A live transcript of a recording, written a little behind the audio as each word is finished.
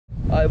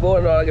I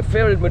born our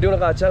favorite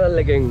Maduna channel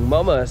එකෙන්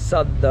මම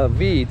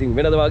සද්ද ඉතින්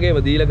වෙනද වගේම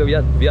දීලක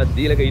වියත්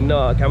දීලක ඉන්න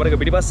කැමරක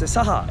පිටිපස්සේ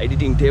සහ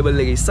editing table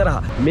එකේ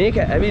ඉස්සරහා මේක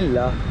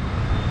ඇවිල්ලා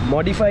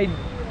modified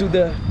to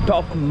the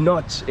top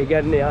notch. ඒ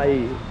කියන්නේ ආයි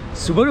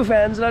Subaru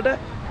fans ලට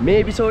මේ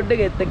episode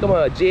එකෙත් එක්කම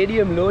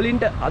JDM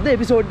ලෝලින්ට අද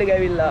episode එක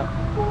ඇවිල්ලා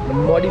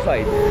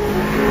modified.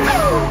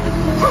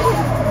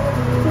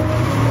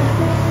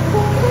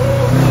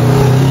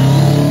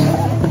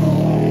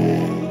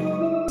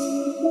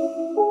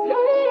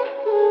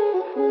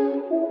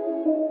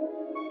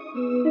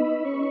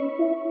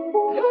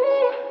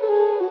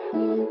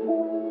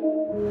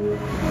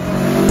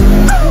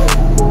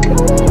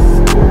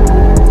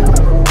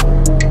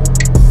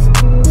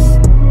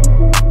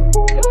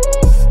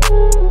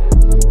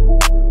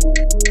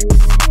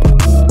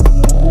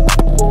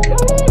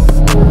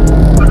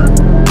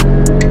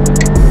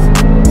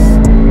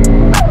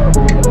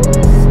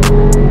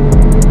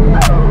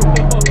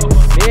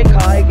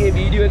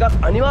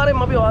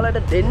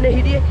 දෙන්න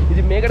හිටියේ.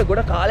 ඉතින් මේකට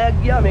ගොඩ කාලයක්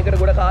ගියා. මේකට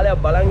ගොඩ කාලයක්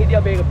බලන්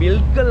හිටියා. මේක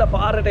බිල්ඩ් කරලා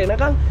පාරට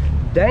එනකන්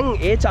දැන්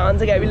ඒ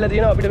chance එක ඇවිල්ලා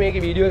තියෙනවා අපිට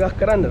මේකේ වීඩියෝ එකක්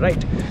කරන්න.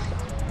 right.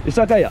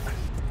 Ishraq අයියා.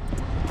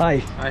 Hi.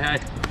 Hi.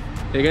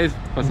 Hey guys,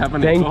 what's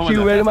happening? Thank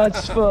you very much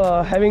for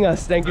having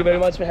us. Thank you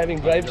very much for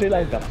having Drive Sri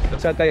Lanka.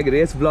 Ishraq අයියාගේ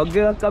race vlog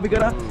එකක් අපි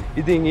කරා.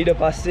 ඉතින් ඊට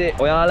පස්සේ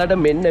ඔයාලට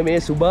මෙන්න මේ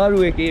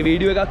Subaru එකේ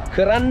වීඩියෝ එකක්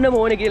කරන්න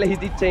ඕනේ කියලා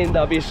හිතිච්ච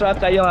ඉඳන් අපි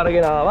Ishraq අයියාව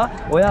අරගෙන ආවා.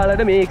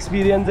 ඔයාලට මේ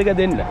experience එක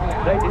දෙන්න.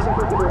 right.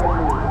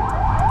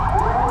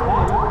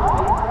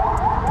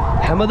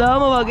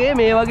 හැමදාම වගේ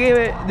මේ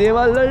වගේ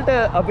දේවල් වලට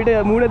අපිට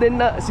මූණ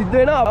දෙන්න සිද්ධ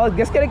වෙනවා.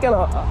 ගෙස් කෙනෙක්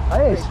යනවා.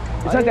 අයේෂ්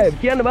Ishraq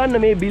කියන්න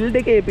බලන්න මේ බිල්ඩ්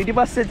එකේ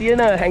පිටිපස්සේ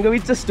තියෙන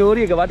හැංගවිච්ච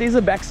ස්ටෝරි එක. What is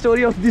the back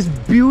story of this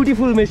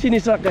beautiful machine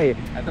Ishraq අය?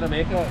 අතන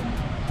මේක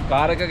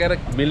කාර් එක ගැන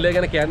බිල්ඩ් එක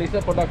ගැන කියන්න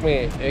ඉස්සෙල්ලා පොඩ්ඩක් මේ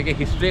ඒකේ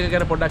හිස්ටරි එක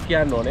ගැන පොඩ්ඩක්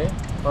කියන්න ඕනේ.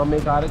 මම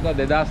මේ කාර් එක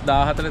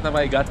 2014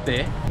 තමයි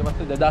ගත්තේ. ඊට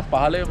පස්සේ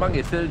 2015 මම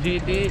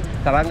SLGT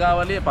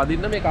තරංගාවලියේ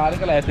පදින්න මේ කාර්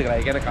එක ලෑස්ති කරා.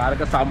 ඒ කියන්නේ කාර්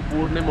එක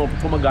සම්පූර්ණයෙන්ම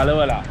ඔක්කොම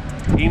ගලවලා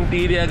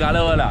ඉන්ටීරියර්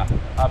ගලවලා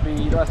අපි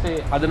ඊට පස්සේ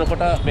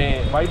හදනකොට මේ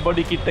white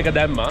body kit එක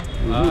දැම්මා.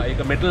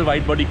 ඒක metal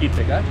white body kit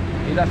එක.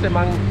 ඊට පස්සේ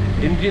මම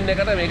engine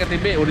එකට මේක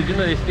තිබ්බේ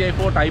original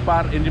STI4 Type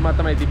R engine එකක්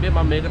තමයි තිබ්බේ.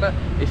 මම මේකට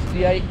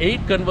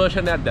STI8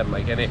 conversion එකක් දැම්මා.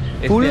 ඒ කියන්නේ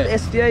full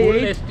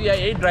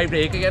STI8 drive.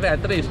 ඒක කියන්නේ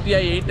ඇත්තට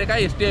STI8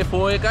 එකයි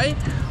STI4 එකයි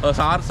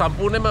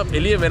සම්පූර්ණයෙන්ම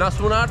එළිය වෙනස්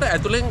වුණාට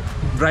ඇතුලෙන්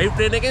drive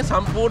train එකෙන්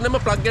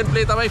සම්පූර්ණයෙන්ම plug and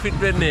play තමයි fit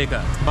වෙන්නේ ඒක.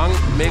 මම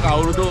මේක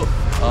අවුරුදු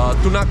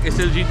 3ක්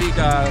SLGT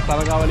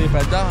තරගාවලිය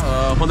පැද්දා.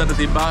 හොඳට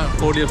තිබ්බා.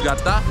 කෝඩියස්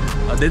ගත්තා.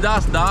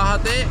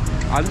 2017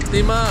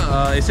 අන්තිම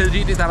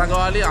SLGT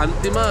තරගාවලියේ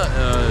අන්තිම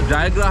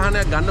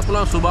ජයග්‍රහණයක් ගන්න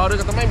පුළුවන් Subaru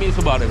එක තමයි මේ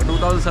Subaru එක.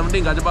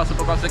 2017 ගජපා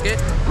සුපර්ක්‍රොස් එකේ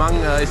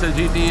මම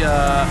SLGT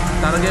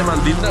තරගයේ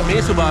මම දින්න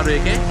මේ Subaru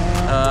එකේ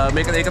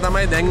මේක ඒක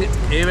තමයි දැන්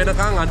ඒ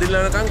වෙනකන් අදින්න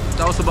වෙනකන්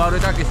තව Subaru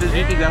එකක්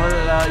SLGT gravel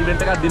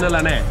event එකක්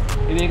දිනලා නැහැ.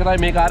 ඉතින් ඒක තමයි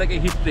මේ කාර්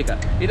එකේ history එක.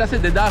 ඊට පස්සේ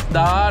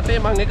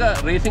 2018 මම ඒක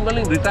racing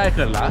වලින් retire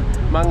කරලා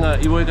මම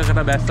Evo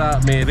එකකට බැස්සා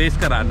මේ race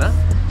කරන්න.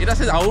 ඊට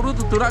පස්සේ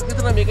අවුරුදු 3ක්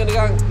විතර මේක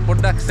නිකන්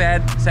පොඩ්ඩක්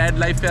sad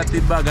life එකක්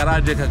තිබ්බා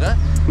garage එකක.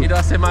 ඊට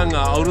පස්සේ මම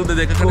අවුරුදු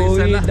 2කට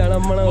ඉස්සෙල්ලා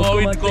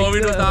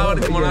COVID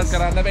තාවට මොනවද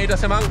කරන්න බෑ. ඊට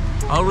පස්සේ මම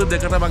අවුරුදු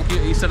 2කට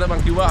මම ඉස්සෙල්ලා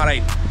මම කිව්වා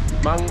alright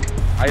මම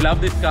I love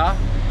this car.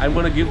 I'm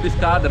going to give this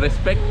car the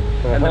respect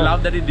and the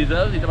love that it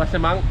deserves. ඊට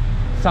පස්සේ මම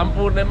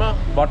සම්පූර්ණයෙන්ම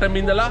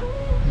bottom ඉඳලා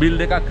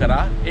build එකක් කරා.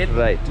 ඒත්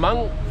මම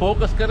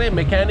focus කරේ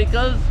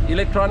mechanicals,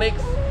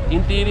 electronics,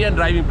 interior and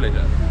driving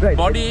pleasure. Right.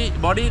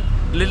 Body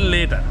little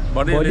later.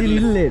 Body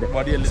little later.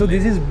 So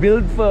this is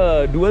built for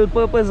dual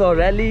purpose or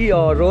rally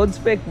or road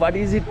spec. What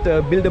is it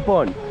built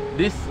upon?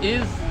 This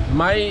is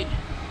my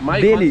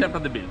Daily. concept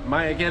of the build.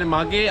 My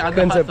mage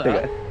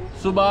adhasa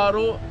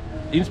Subaru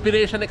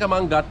inspiration එක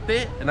මම ගත්තේ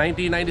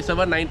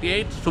 1997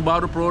 98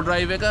 Subaru Pro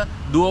Drive එක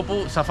දුවපු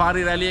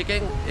Safari rally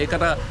එකෙන්. ඒක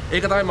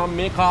තමයි මම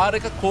මේ car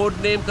එක code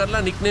name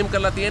කරලා nickname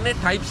කරලා තියෙන්නේ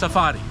Type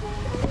Safari.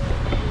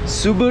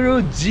 Subaru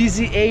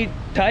GC8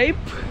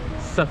 Type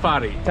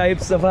Safari.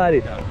 Type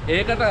Safari.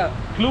 ඒකට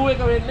clue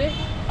එක වෙන්නේ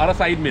අර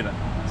side mirror.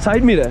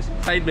 Side mirrors.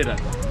 Side mirror.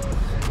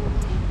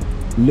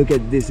 Look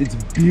at this. It's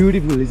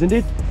beautiful, isn't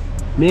it?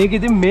 මේක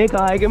ඉතින් මේ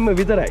කායකෙම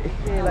විතරයි.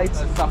 මේ lights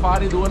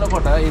Safari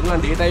දුවනකොට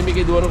ඒගොල්ලන් day time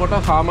එකේ දුවනකොට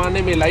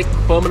සාමාන්‍යයෙන් මේ light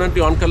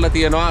permanently on කරලා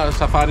තියෙනවා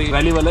Safari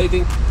rally වල.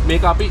 ඉතින්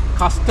මේක අපි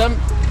custom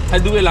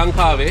හැදුවේ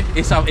ලංකාවේ.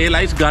 ඒ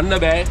lights ගන්න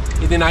බෑ.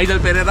 ඉතින් Nigel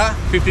Pereira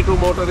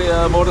 52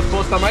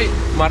 motorsports තමයි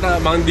මට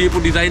මං දීපු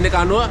design එක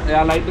අනුව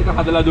එයා light එක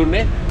හදලා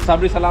දුන්නේ.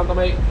 Sabri Salam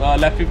තමයි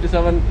lap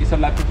 57 ඉස්සර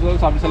lap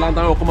 57 Sabri Salam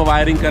තමයි ඔක්කොම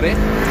wiring කරේ.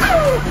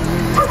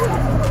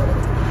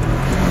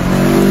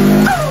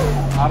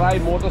 Arai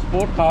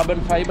Motorsport carbon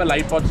fiber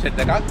light pod set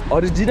එකක්.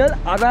 Original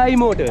Arai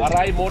Motors.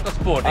 Arai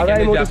Motorsport.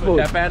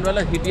 Japan වල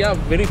හිටියා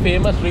very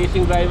famous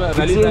racing driver,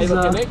 rally driver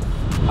කෙනෙක්.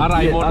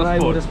 Arai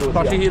Motorsport.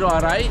 Toshihiro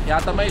Arai.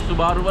 එයා තමයි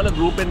Subaru වල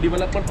group and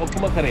development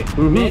ඔක්කොම කරේ.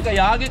 මේක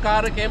යාගේ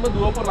කාර් එකේම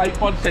දුවපු light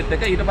pod set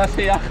එක. ඊට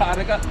පස්සේ යා කාර්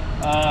එක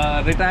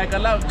retire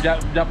කරලා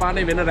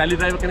ජපානයේ වෙන rally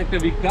driver කෙනෙක්ට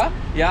වික්කා.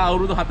 යා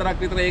අවුරුදු 4ක්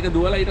විතර ඒක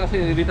දුවලා ඊට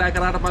පස්සේ retire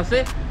කරාට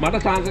පස්සේ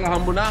මට chance එක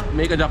හම්බුණා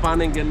මේක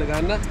ජපානයෙන් ගෙන්න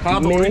ගන්න.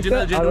 Carbon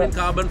original genuine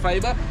carbon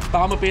fiber.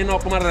 තාම පේන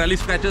ඔක්කොම rally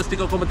scratches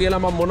ටික ඔක්කොම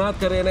තියලා මම මොනවත්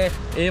කරේ නෑ.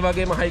 ඒ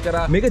වගේම හයි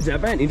කරා. මේක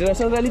Japan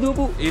international rally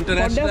දුවපු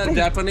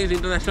Japanese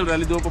international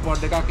rally දුවපු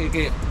pod එකක්.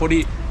 ඒකේ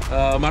පොඩි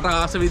මට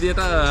ආස විදියට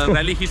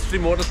rally history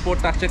motorsport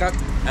touch එකක්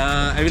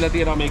ඇවිල්ලා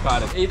තියෙනවා මේ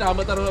කාර් එක. ඊට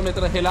අමතරව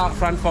මෙතන හෙලා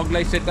front fog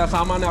light set එක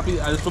සාමාන්‍ය අපි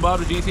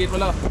Subaru GC8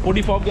 වල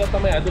පොඩි fog එකක්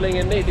තමයි ඇතුලෙන්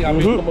එන්නේ. ඉතින්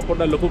අපි කොහොම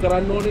පොඩ්ඩක් ලොකු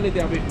කරන්න ඕනේ.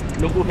 ඉතින් අපි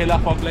ලොකු හෙලා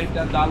fog light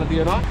එකක් දාලා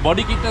තියෙනවා.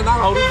 body kit එක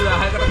නම් අවුරුදු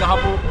 10කට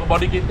ගහපු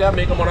body kit එක.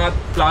 මේක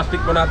මොනවත්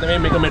plastic මොනවත් නෙමෙයි.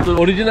 මේක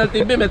metal original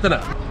තිබ්බේ මෙතන.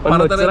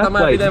 පරතරේ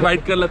තමයි අපි දැන්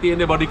white කරලා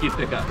තියෙන්නේ body kit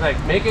එක.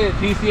 right. මේකේ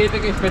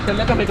GC8 එකේ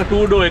special එක මේක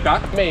 2 door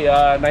එකක්. මේ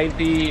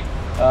 90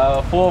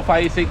 4,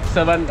 5, 6,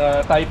 7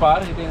 Type R.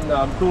 I think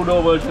 2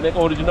 door version,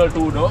 original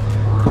 2 door.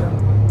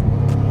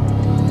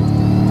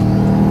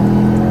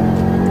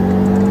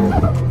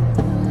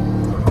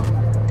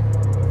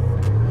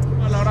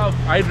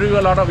 I drew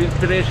a lot of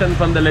inspiration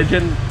from the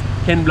legend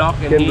Ken Block,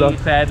 and he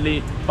sadly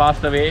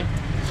passed away.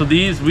 So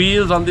these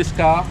wheels on this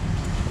car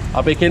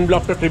are Ken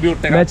Block to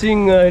tribute.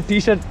 Matching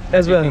t-shirt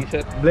as well.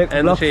 Black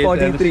and Block shades,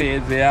 43. And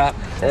shades, yeah.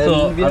 And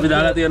so we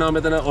dala tiyena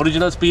metana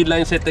original speed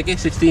line set ekake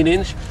 16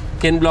 inch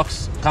Ken Block's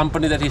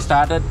company that he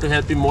started to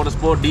help him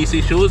motorsport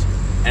DC shoes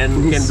and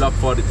Ken Block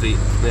 43.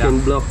 Yeah. Ken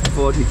Block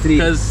 43.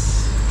 Because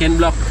Ken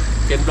Block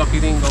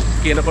ඉතින්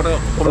කියනකොට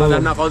කොහොමද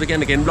දන්නා කවුද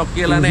කියන්නේ Ken Block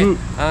කියලා නේ.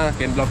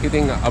 Ken Block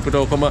ඉතින් අපිට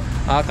ඔකම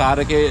කාර්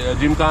එකේ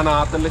ජිම් කාන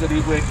ආතල් එක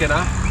දීපු එක්කෙනා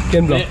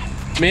Ken Block.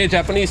 මේ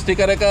Japanese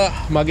sticker එක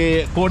මගේ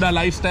Koda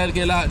lifestyle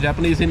කියලා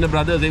Japanese ඉන්න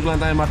brothers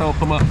ඒගොල්ලන් තමයි මට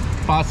ඔක්කොම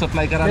pass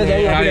supply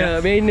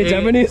කරන්නේ. මේ ඉන්නේ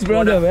Japanese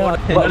brother.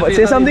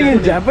 Say something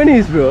in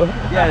Japanese, bro.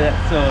 Yeah.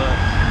 So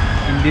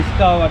in this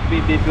car what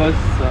we did was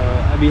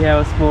we have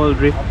a small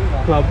drift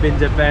club in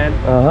Japan,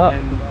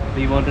 and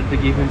we wanted to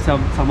give him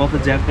some of the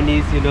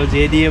Japanese,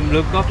 JDM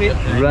look of it.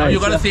 Right. You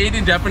gotta say it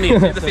in Japanese.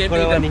 Say the same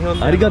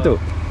thing. Arigato.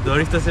 ド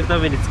リフトするた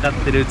めに使っ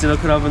てるうちの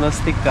クラブの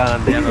スティッカーな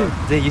んで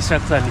ぜひIshraq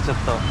さんにちょっ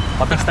と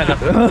渡したかっ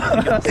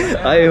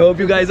た。 I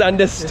hope you guys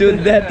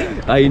understood that.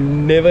 I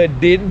never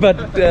did, but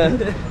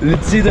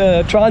let's see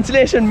the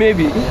translation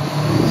maybe.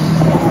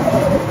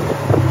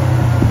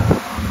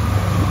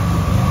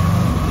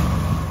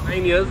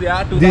 Years,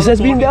 yeah. This has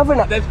been there for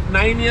now. That's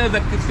 9 years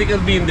that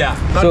sticker's been there.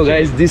 So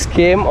guys, this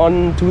came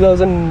on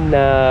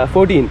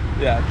 2014.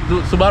 Yeah.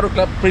 Subaru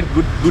Club print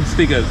good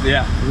stickers.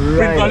 Yeah. Right.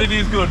 Print quality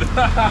is good.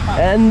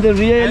 And the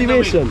rear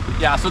elevation.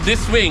 Yeah. So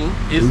this wing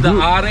is the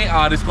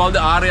RAR. It's called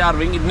the RAR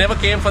wing. It never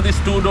came for this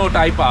 2-door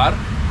Type R.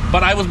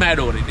 But I was mad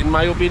over it. In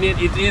my opinion,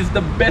 it is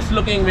the best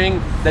looking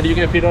wing that you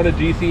can fit on a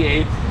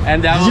GC8.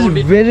 And this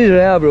is very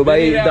rare, bro. By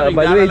the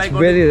way, it's like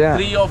very rare.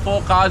 3 or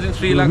 4 cars in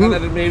Sri Lanka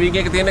that maybe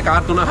එකක තියෙන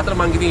car 3-4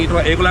 මං ඉතින් ඊට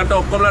ඒගොල්ලන්ට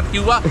ඔක්කොමලට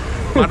කිව්වා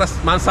මට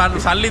මං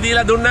සල්ලි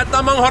දීලා දුන්නේ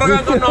නැත්නම් මං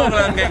හොරගම් කරනවා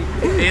ඕගොල්ලන්ගෙන්.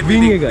 ඒත්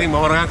ඉතින් මම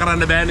හොරගම්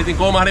කරන්න බෑනේ. ඉතින්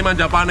කොහොම හරි මං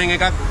ජපානයෙන්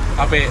එකක්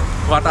අපේ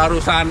වටාරු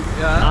සාන්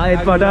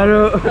ආයෙත් වටාරු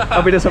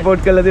අපිට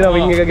සපෝට් කරලා දෙනවා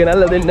වින් එක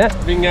ගෙනල්ලා දෙන්න.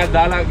 වින් එක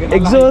දාලා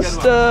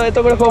එක්සෝස්ට්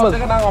එතකොට කොහමද?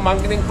 මං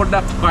ඉතින්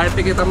පොඩ්ඩක් ක්වයට්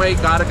එකේ තමයි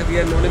කාර් එක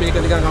තියන්න ඕනේ. මේක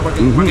නිකන් අපිට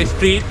මගේ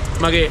ස්ට්‍රීට්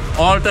මගේ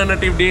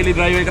ඔල්ටර්නටිව් ඩේලි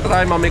ඩ්‍රයිව් එකට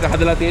තමයි මම මේක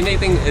හදලා තියෙන්නේ.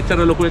 ඉතින් එච්චර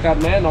ලොකු එකක්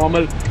නෑ.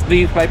 normal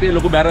 3 inch pipe එකේ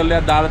ලොකු බැරල්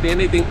එකක් දාලා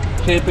තියෙන්නේ. ඉතින්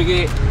shape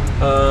එකේ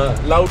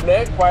loud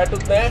නෑ, quiet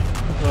උත් නෑ.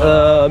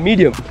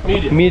 medium.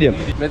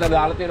 මෙතන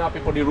දාලා තියෙන අපි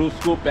පොඩි roof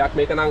scoop එකක්.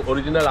 මේක නම්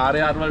original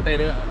RAR වලට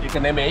එන එක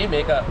නෙමෙයි.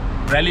 මේක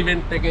rally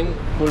vent එකෙන්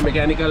full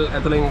mechanical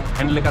ඇතුලෙන්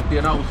handle එකක්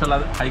තියෙනවා. උස්සලා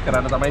high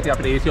කරන්න තමයි. ඉතින්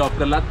අපිට AC off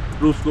කරලත්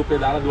roof scoop එක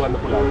දාලා දුවන්න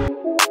පුළුවන්.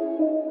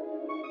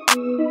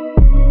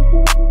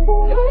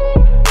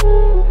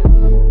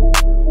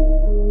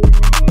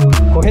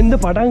 කොහෙන්ද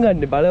පටන්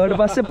ගන්න බලවට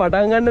පස්සේ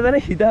පටන් ගන්න දැන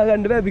හිතා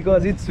ගන්න බෑ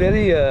because it's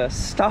very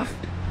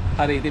stuffed.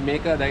 හරි ඉතින්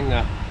මේක දැන්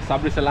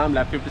සබ්රි සලාම්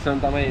lap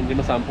 57 තමයි එන්ජිම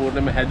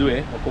සම්පූර්ණයෙන්ම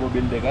හැදුවේ ඔක්කොම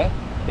බිල්ඩ් එක.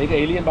 ඒක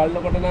එළියෙන්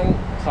බලනකොට නම්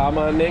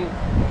සාමාන්‍යයෙන්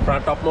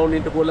front top mount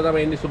intercooler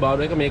තමයි එන්නේ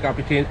Subaru එක. මේක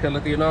අපි change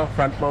කරලා තියෙනවා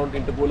front mount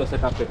intercooler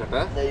setup එකට.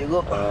 There you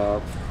go.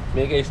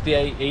 මේක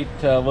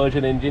STI8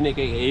 version engine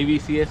එකේ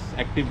AVCS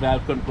active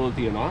valve control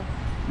තියෙනවා.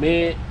 මේ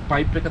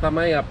pipe එක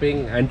තමයි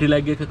අපෙන් anti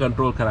lag එක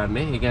control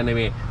කරන්නේ. ඒ කියන්නේ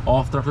මේ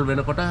off throttle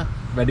වෙනකොට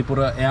වැඩිපුර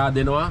එයා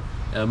දෙනවා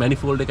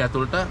manifold එක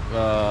ඇතුළට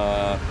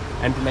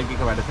anti lag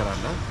එක වැඩ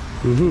කරන්න.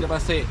 ඊට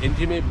පස්සේ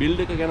engine මේ build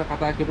එක ගැන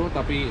කතා කරුවොත්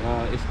අපි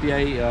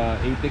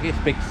STI8 එකේ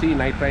spec C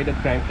nitride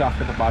crankshaft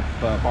එක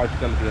පාවිච්චි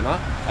කරලා තියෙනවා.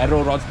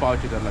 arrow rods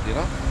පාවිච්චි කරලා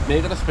තියෙනවා.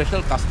 මේකට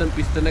special custom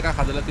piston එකක්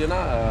හදලා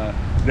තියෙනවා.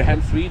 Graham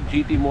Sweet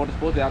GT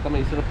Motorsport එයා තමයි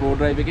ඉස්සර Pro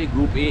Drive එකේ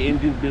Group A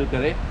engine build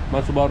කරේ. මම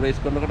Subaru race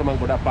කරනකොට මම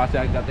ගොඩක් පාස්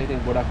එකක් ගත්තා. ඉතින්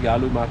ගොඩක්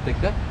යාළුවෝ මාත්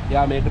එක්ක.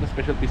 එයා මේකට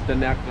special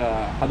piston එකක්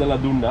හදලා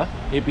දුන්නා.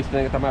 ඒ piston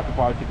එක තමයි අපි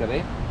පාවිච්චි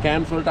කරේ.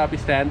 Cams වලට අපි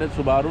standard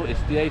Subaru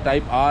STI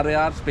Type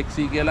RAR Spec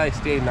C කියලා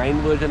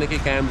STI9 version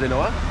එකේ cams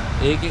එනවා.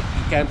 ඒකේ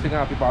cams එක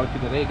අපි පාවිච්චි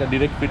කරේ. ඒක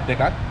direct fit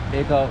එකක්.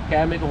 ඒක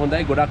cam එක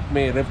හොඳයි. ගොඩක්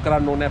මේ rev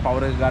කරන්න ඕනේ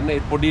power එක ගන්න. ඒ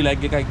පොඩි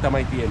lag එකක්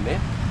තමයි තියෙන්නේ.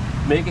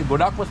 මේකේ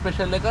ගොඩක්ම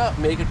ස්පෙෂල් එක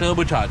මේකේ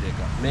ටර්බෝ චාර්ජ් එක.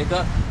 මේක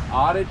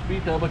RHB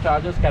turbo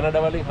chargers Canada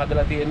වලින්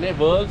හදලා තියෙන්නේ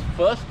world's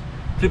first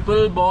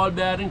triple ball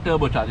bearing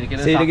turbo charger.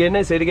 Say it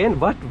again.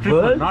 What?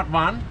 Triple, not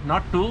one,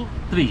 not two,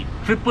 three.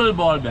 Triple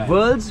ball bearing.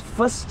 World's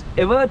first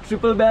ever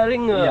triple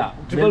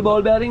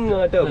ball bearing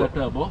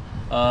turbo.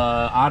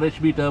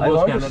 RHB turbos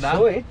Canada.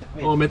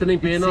 Oh, මෙතනින්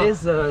පේනවා. It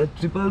says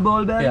triple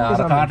ball bearing.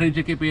 Yeah, cartridge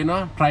එකේ පේනවා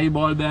tri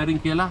ball bearing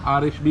කියලා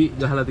RHB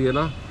ගහලා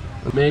තියෙනවා.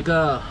 මේක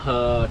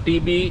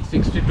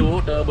TB62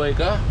 turbo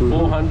එක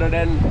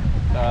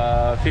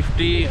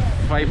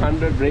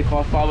 450-500 brake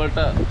horsepower ට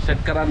set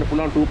කරන්න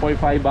පුළුවන්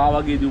 2.5 bar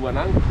වගේ දුවා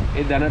නම්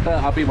ඒ දැනට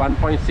අපි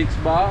 1.6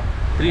 bar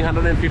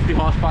 350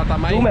 horsepower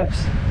තමයි 2 maps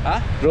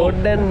road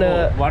and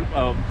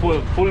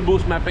full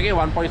boost map එකේ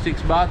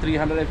 1.6 bar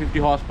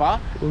 350 horsepower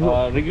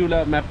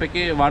regular map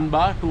එකේ 1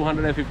 bar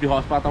 250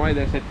 horsepower තමයි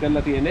දැන් set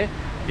කරලා තියෙන්නේ.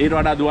 ඊට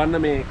වඩා දුවන්න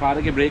මේ කාර්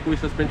එකේ brake wheel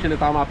suspension එක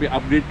තාම අපි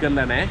upgrade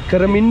කරලා නැහැ.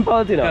 කරමින්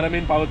පවතිනවා.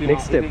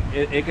 Next step.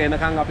 ඒක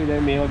එනකන් අපි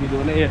දැන් මේ වගේ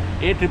දුවන්නේ.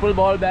 ඒ triple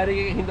ball bearing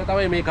එකේ හින්දා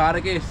තමයි මේ කාර්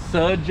එකේ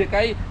surge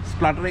එකයි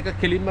splatter එක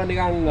කෙලින්ම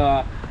නිකන්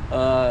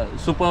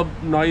superb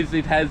noise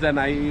it has, and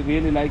I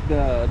really like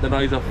the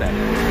noise of that.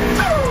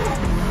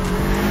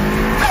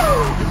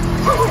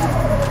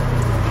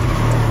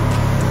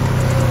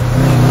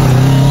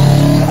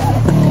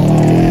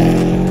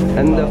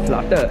 And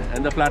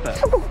the flutter.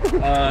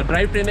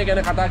 Drive train එක ගැන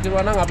කතා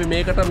කරුවා නම් අපි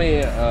මේකට මේ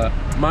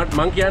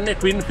මම කියන්නේ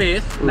twin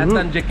phase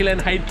නැත්නම් Jekyll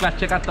and Hyde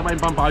clutch එකක් තමයි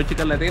මම පාවිච්චි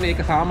කරලා තියෙන්නේ.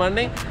 ඒක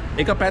සාමාන්‍යයෙන්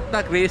එක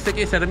පැත්තක් race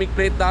එකේ ceramic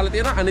plate දාලා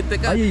තියෙනවා, අනිත්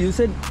එක you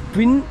said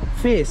twin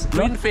phase.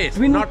 Twin phase,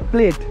 not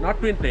plate. Not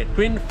twin plate,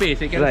 twin phase.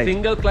 ඒ කියන්නේ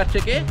single clutch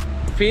එකේ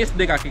phase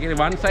දෙකක්. ඒ කියන්නේ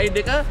one side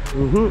එක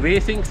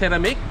racing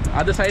ceramic,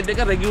 other side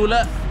එක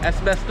regular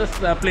asbestos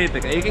plate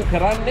එක. ඒකෙන්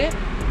කරන්නේ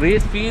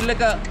race feel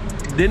එක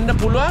දෙන්න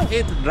පුළුවන් ඒ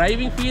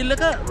driving feel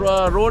එක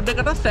road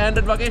එකට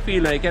standard වගේ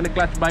feel එක. ඒ කියන්නේ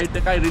clutch bite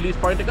එකයි release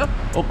point එක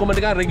ඔක්කොම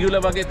ටිකක් regular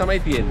වගේ තමයි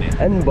තියෙන්නේ.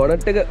 And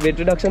bonnet එක weight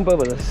reduction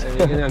purposes. ඒ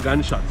කියන්නේ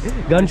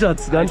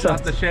gunshots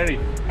the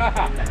sheriff.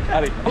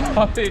 හරි.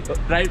 අපි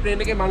drive train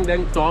එකේ මම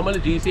දැන් normal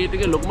GC8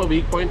 එකේ ලොකුම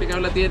weak point එක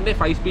වෙලා තියෙන්නේ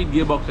 5 speed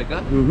gearbox එක.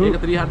 මේක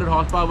 300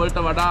 horsepower වලට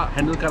වඩා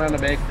handle කරන්න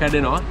බෑ,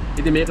 කැඩෙනවා.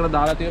 ඉතින් මේකට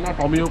දාලා තියෙනවා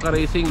Tomoka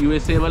Racing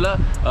USA වල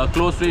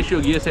close ratio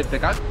gear set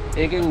එකක්.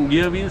 ඒකෙන්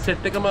gear wheel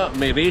set එකම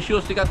මේ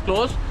ratios ටිකක්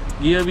close,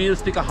 gear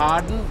wheels ටික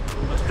harden,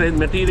 strength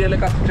material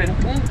එක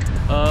strengthen,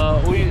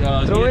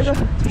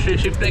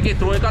 shift එකේ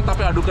throw එකත්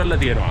අපි අඩු කරලා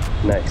තියෙනවා.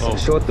 Nice.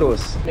 Short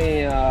throws. මේ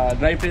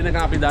drive train එක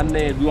අපි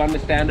දන්නේ දුවන්නේ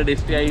standard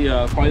STI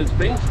coil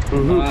springs,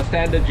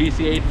 standard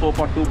GC8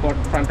 4-pot 2-pot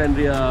front and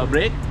rear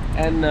brake,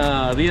 and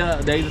rear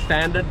there is a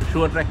standard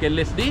sure track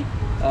LSD.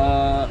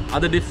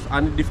 other diffs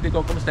අනිත් diff එක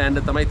ඔක්කොම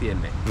standard තමයි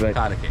තියෙන්නේ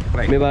කාර් එකේ.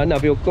 මේ බලන්න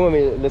අපි ඔක්කොම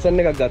මේ lesson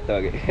එකක් ගත්තා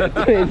වගේ.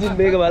 engine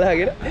මේක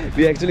බලහගෙන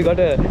we actually got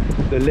a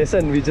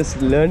lesson. We just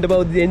learned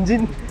about the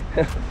engine.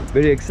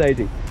 Very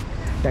exciting.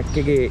 TAC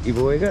එකේ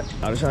Evo එක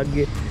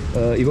අර්ෂාඩ්ගේ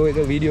Evo එක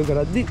වීඩියෝ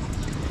කරද්දි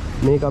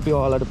මේක අපි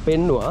ඔයාලට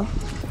පෙන්නුවා.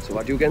 So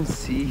what you can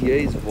see here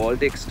is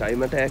Voltex time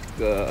attack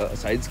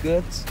side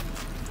skirts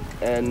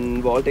and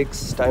Voltex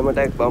time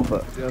attack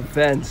bumper. Your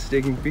fans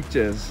taking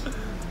pictures.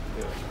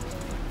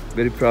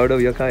 Very proud of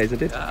your car,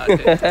 isn't it?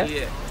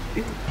 Yeah.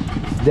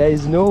 There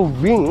is no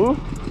wing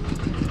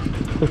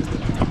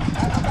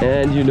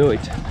and you know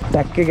it.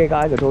 TAC එකේ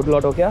car එක total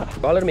auto එක.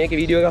 ඔයාලට මේකේ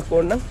video එකක්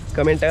ඕන නම්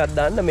comment එකක්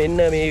දාන්න, මෙන්න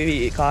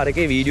මේ කාර්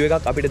එකේ වීඩියෝ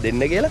එකක් අපිට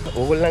දෙන්න කියලා.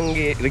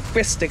 ඕගොල්ලන්ගේ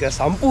රික්වෙස්ට් එක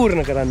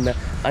සම්පූර්ණ කරන්න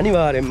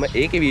අනිවාර්යෙන්ම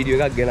ඒකේ වීඩියෝ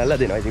එකක් ගෙනල්ලා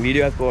දෙනවා. ඉතින්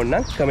වීඩියෝ එකක් ඕන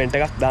නම් කමෙන්ට්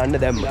එකක් දාන්න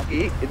දැම්ම.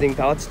 ඉතින්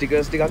තවත්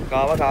ස්ටිකර්ස් ටිකක්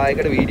ආවා කාර්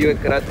එකට වීඩියෝ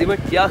එක කරද්දිම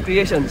TIA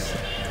Creations.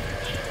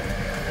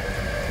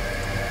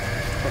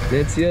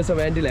 Let's hear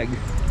some anti-lag.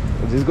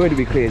 This is going to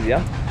be crazy,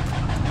 yeah?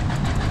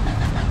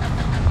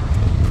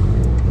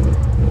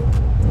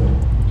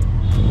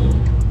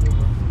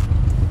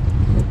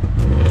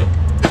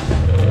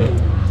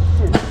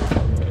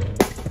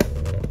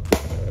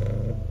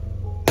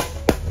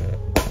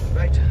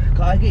 Right.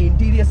 car එකේ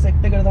interior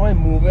set එකට තමයි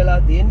move වෙලා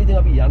තියෙන්නේ. ඉතින්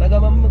අපි යන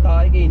ගමන්ම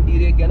car එකේ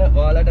interior ගැන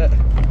ඔයාලට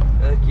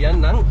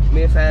කියන්නම්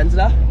මේ fans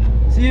ලා.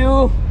 See you.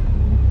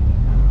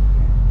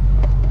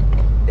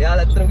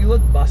 එයාලා ඇත්තටම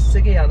කිව්වොත් බස්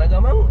එකේ යන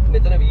ගමන්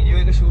මෙතන වීඩියෝ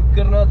එක ෂූට්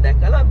කරනවා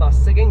දැකලා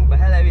බස් එකෙන්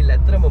බහලා ඇවිල්ලා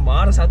ඇත්තටම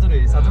මාර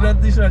සතුටුයි.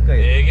 සතුටක් දිශරක් අය.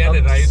 ඒ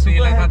කියන්නේ රයිස් ශ්‍රී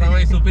ලංකා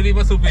තමයි සුපිරිම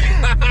සුපිරි.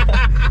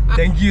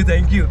 Thank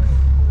you.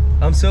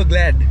 I'm so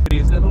glad.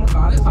 ඉස්සරහම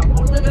කාරේ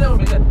සම්පූර්ණ වෙනවා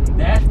මේක.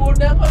 ඩෑෂ්බෝඩ්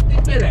එකක්වත්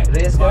තිබ්බේ නැහැ.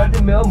 රේස්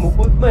කරද්දී මේව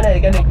මුකුත්ම නැහැ. ඒ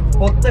කියන්නේ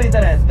පොත්ත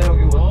විතර ඇත්තටම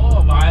කිව්වොත්.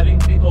 වයරින්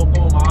ටික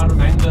ඔක්කොම මාරු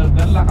මැංගල්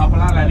කරලා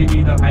කපලා ලැලි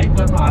මීටර් හයි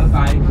කරනවා අර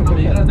කායි කරනවා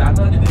මේක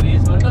දන්නවනේ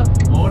රේස් වලට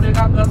මෝඩ්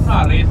එකක්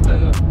කරනවා රේස්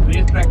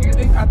ට්‍රැක්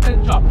එකේ කට්ටන්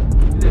චොප්.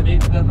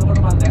 මේක කරනකොට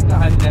මම දැක්කා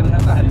හරි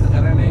දැනගත්තා හරියට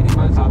කරන්නේ ඉතින්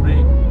මම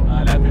සබ්‍රේ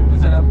ලැබ් 50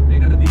 සෙටප්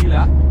එකට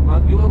දීලා මම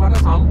කිව්වා මට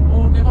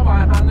සම්පූර්ණයෙන්ම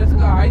වයර්ලස්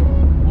එක ආයි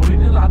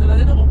ඔරිජිනල් හදලා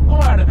දෙන්න ඔක්කොම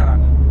වැඩ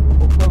කරන්න.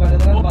 ඔක්කොම වැඩ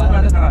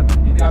කරන්න.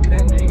 ඉතින් අපි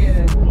දැන් මේකේ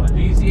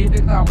GC8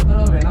 එක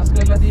අමතරව වෙනස්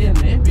කරලා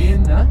තියෙන්නේ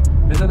පේන්න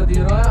මෙතන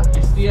තියෙනවා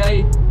STI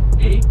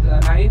 8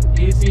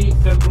 9 AC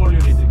control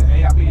unit එක.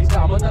 ඒ අපි ඒක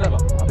අමතරව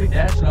අපි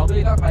dash log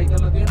එකක් හයි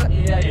කරලා තියෙනවා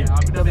AI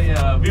අපිට මේ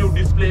view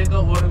display එක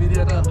ඕන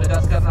විදිහට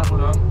adjust කරන්න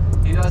පුළුවන්.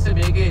 ඊට පස්සේ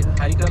මේකේ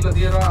හයි කරලා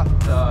තියනවා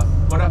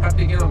ගොඩක්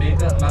කට්ටිය කියනවා මේක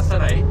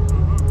ලස්සනයි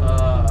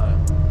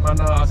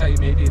මම ආසයි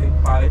මේක ඉතින්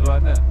පාරේ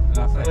ගවන්න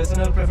ලස්සනයි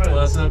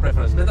personal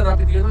preference මෙතන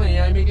අපි තියනවා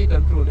AI මේකේ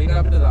control මේක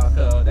අපිට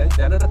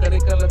දැනට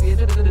කනෙක්ට් කරලා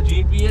තියෙන්නේ මෙතන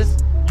GPS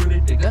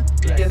unit එක ඒ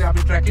කියන්නේ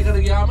අපි track එකට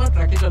ගියාම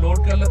track එක load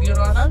කරලා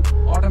තියනවා නම්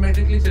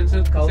automatically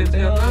sensor count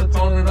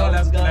වෙනවා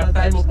lap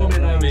time ඔක්කොම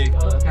එනවා මේක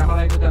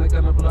camera එක කනෙක්ට්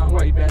කරන්න පුළුවන්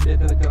iPad එක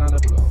කනෙක්ට් කරන්න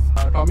පුළුවන්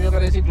Toyota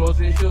racing close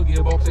ratio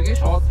gearbox එකේ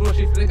short throw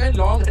shift එකයි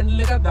long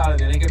handle එකක් දාලා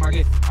දෙන. ඒකේ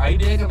මගේ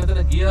idea එක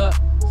මෙතන gear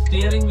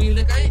steering wheel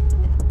එකයි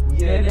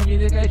steering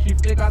wheel එකයි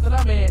shift එක අතර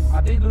මේ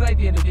අතේ දුරයි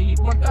තියෙන්නේ. ඒක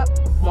ඉක්මනට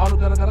මාරු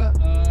කර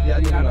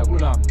යන්න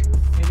පුළුවන්.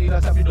 ඊට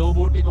පස්සේ අපි door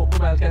boot එක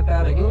ඔක්කොම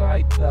Alcantara එකේ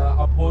right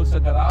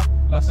upholster කරා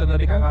ලස්සන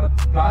නිකන් අර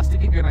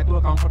ප්ලාස්ටික් එක නැතුව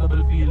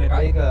comfortable feel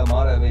එකයි. ඒක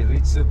මාර මේ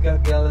rich එකක්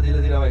කියලා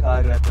දීලා තියෙනවා මේ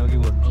කාර් එකට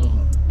කිව්වොත්.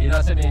 ඊට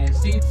පස්සේ මේ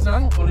seats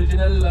නම්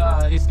original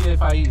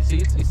SK5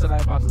 seats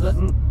ඉස්සරහා පස්සට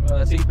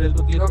seat belt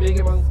එක තියෙනවා.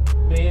 මේකේ මම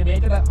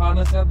මේකට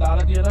harness එකක්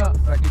දාලා තියෙනවා.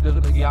 track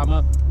එකට ගියාම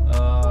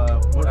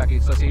ගොඩක්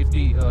extra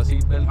safety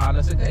seat belt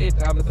harness එක ඒ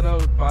තරමතර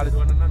පාරේ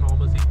දුවන්න නම්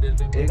normal seat belt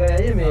එක. ඒකයි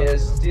අයියේ මේ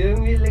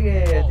steering wheel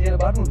එකේ තියෙන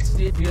buttons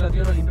තියලා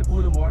තියෙනවා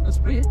intercooler water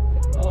spray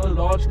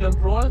launch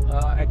control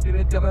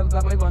activate කරන්න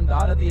තමයි මම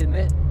දාලා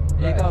තියෙන්නේ.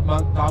 ඒක මම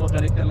තාම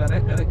කනෙක්ට් කරලා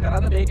නැහැ. කනෙක්ට්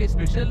කරන්න මේකේ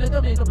ස්පෙෂල් එක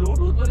මේක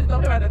bluetooth වලින්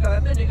තමයි වැඩ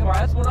කරන්නේ. මේක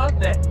වයර්ස් මොනවත්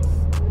නැහැ.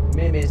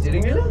 මේ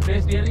steering wheel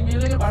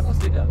එකේ buttons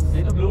ටික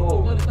මේක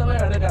bluetooth වලින් තමයි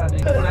වැඩ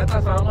කරන්නේ. ඒක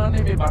නැත්නම් සාමාන්‍ය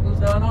මේ buttons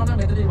දානවා නම්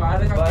මෙතනින්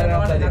wire එකක්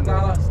ගන්නවා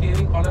නැත්නම්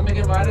steering column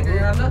එකේ wire එක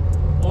ගන්න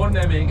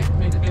ඕනේ නැහැ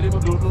මේක කෙලිම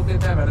bluetooth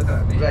එකෙන් තමයි වැඩ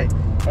කරන්නේ. right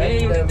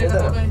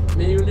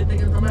මේ unit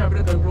එකෙන් තමයි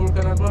අපිට control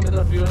කරන්න පුළුවන්.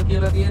 මෙතන fuel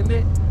කියලා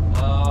තියෙන්නේ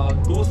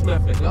boost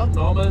map එක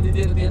normal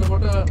විදිහට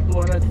තියෙනකොට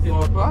 250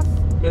 horsepower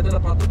මෙතන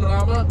පත්තු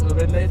කරාම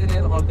red light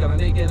එකෙන් on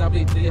කරන්නේ. ඒ කියන්නේ අපි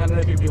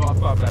 350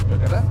 horsepower map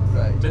එකට.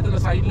 මෙතන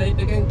side light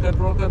එකෙන්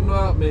control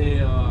කරනවා මේ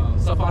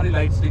safari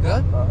lights ටික.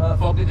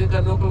 fog එකෙන්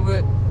control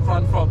කරන්නේ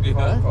front fog එක.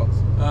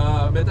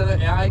 මෙතන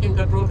AI එකෙන්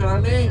control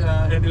කරන්නේ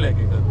headlight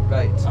එක.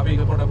 right අපි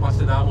ඒක පොඩ්ඩක්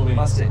පස්සේ දාමු මේ.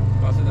 පස්සේ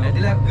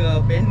headlight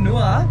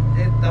පෙන්නුවා.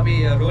 ඒත් අපි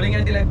rolling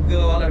headlight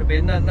වලට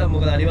පෙන්නන්න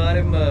මොකද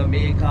අනිවාර්යෙන්ම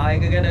මේ කාර්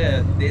එක ගැන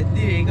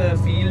දෙද්දි ඒක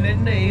feel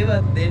වෙන්න ඒව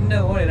දෙන්න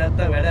ඕනේ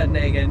නැත්තම් වැඩක්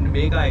නැහැ. ඒ කියන්නේ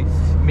මේකයි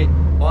මේ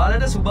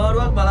ඔයාලට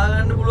Subaruවක් බලා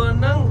ගන්න පුළුවන්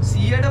නම්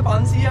 100ට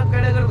 500ක්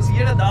වැඩ කරපු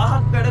 100ට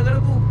 1000ක් වැඩ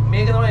කරපු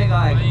මේක තමයි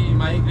කාර් එක.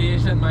 My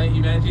creation, my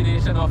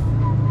imagination of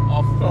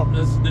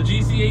the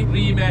GC8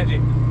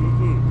 reimagined.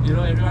 You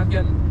know, everyone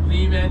can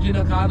reimagine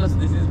a car.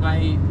 This is my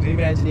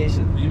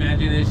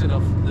reimagination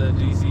of the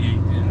GC8.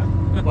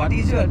 Yeah. What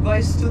is your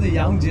advice to the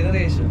young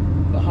generation?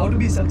 How to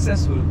be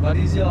successful? What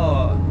is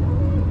your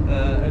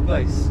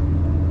advice?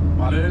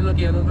 පළවෙනිම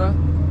කියනවා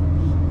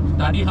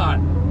study hard.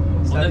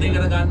 හොඳ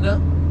දෙයකට ගන්න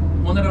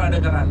හොඳට වැඩ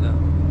කරන්න.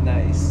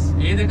 Nice.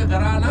 ඒ දෙක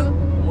කරා නම්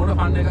මොන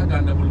ෆන් එකක්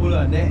ගන්න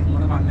පුළුවන් නේ?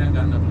 මොන ෆන් එකක්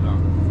ගන්න පුළුවන්.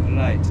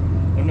 Right.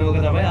 ඔන්න ඕක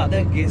තමයි අද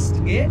guest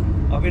ගේ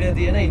අපිට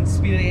තියෙන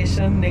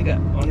inspiration එක.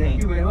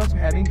 Thank you very much for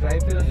having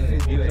drive with us.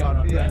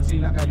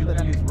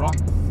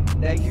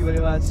 Thank you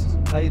very much.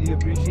 I really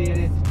appreciate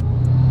it.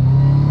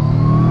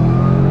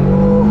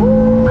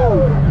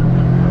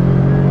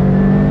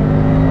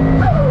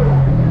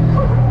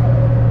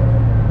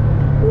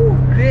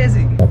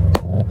 Crazy.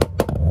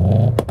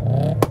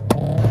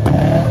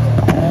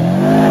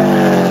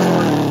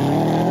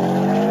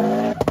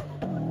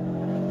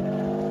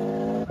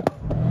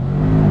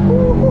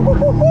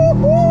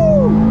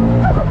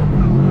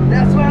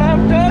 That's what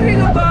I'm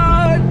talking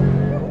about.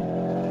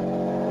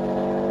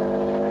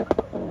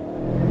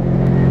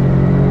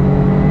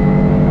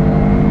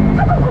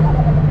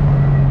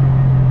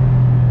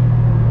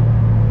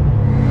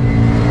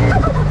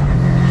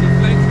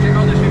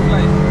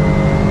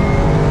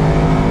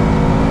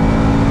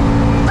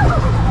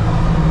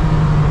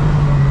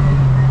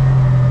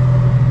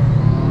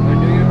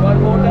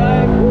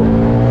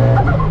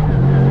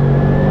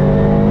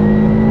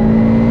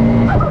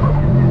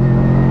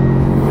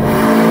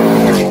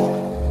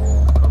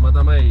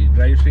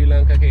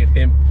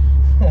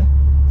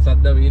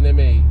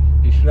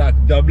 Ishraq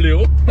W.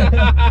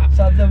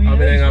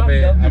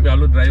 අපි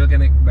අලුත් ඩ්‍රයිවර්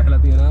කෙනෙක් බහලා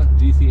තියෙනවා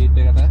GC8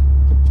 එකට.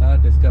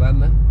 ටෙස්ට්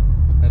කරන්න.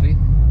 හරි.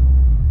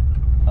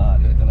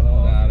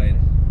 Alright.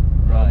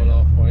 Normal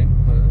off point.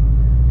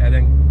 And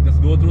then just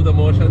go through the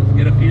motions,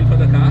 get a feel for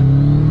the car.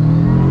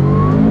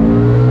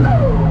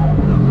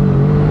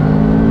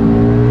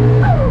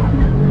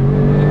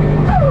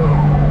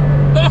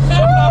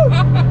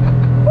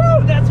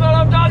 That's what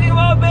I'm talking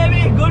about,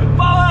 baby. Good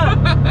power.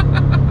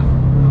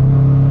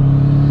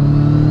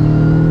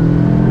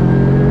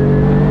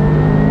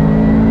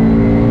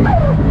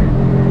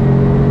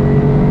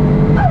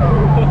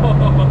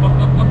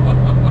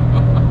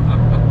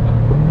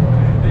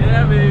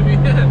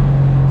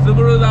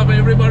 Subarus are for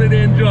everybody to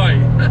enjoy.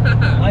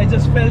 I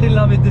just fell in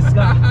love with this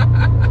car.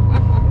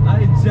 I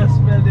just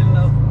fell in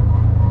love.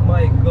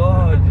 My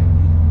God.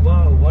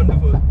 Wow,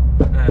 wonderful.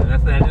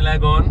 That's the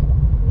anti-lag on.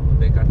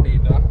 They cut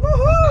it off.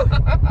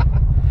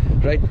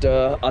 Right,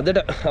 අදට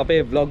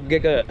අපේ vlog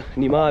එක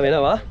නිමා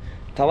වෙනවා.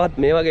 තවත්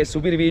මේ වගේ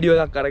සුපිරි video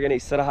එකක් අරගෙන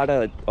ඉස්සරහට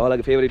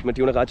ඔයාලගේ ෆේවරිට්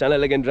ටියුනර් කාර්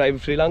channel එකෙන් drive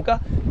Sri Lanka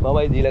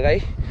මමයි දීලකයි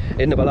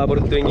එන්න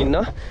බලාපොරොත්තු වෙමින්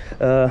ඉන්නවා.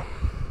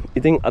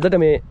 ඉතින් අදට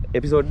මේ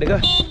එපිසෝඩ් එක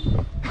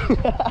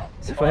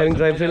for having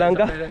drive Sri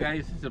Lanka.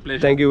 Guys, it's a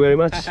pleasure. Thank you very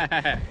much.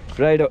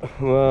 Right.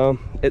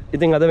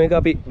 ඉතින් අද මේක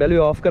අපි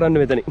බැලුවේ off කරන්න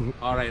මෙතනින්.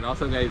 All right,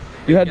 awesome guys.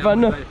 You had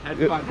fun? No? Had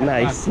fun.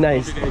 Nice, Fun.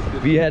 nice. Hope you guys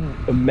did. We had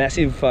a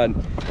massive fun.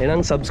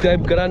 එහෙනම්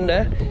subscribe කරන්න,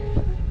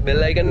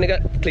 bell icon එක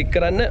click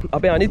කරන්න.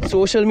 අපේ අනිත්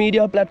social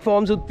media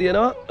platforms උත්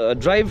තියෙනවා.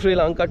 Drive Sri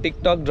Lanka,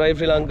 TikTok Drive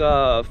Sri Lanka,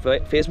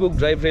 Facebook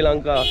Drive Sri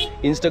Lanka,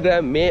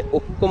 Instagram මේ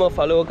ඔක්කොම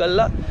follow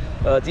කරලා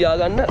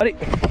තියාගන්න. හරි.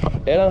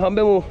 එහෙනම්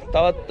හම්බෙමු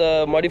තවත්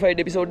modified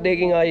episode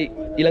එකකින් ආයි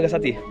ඊළඟ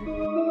සතියේ.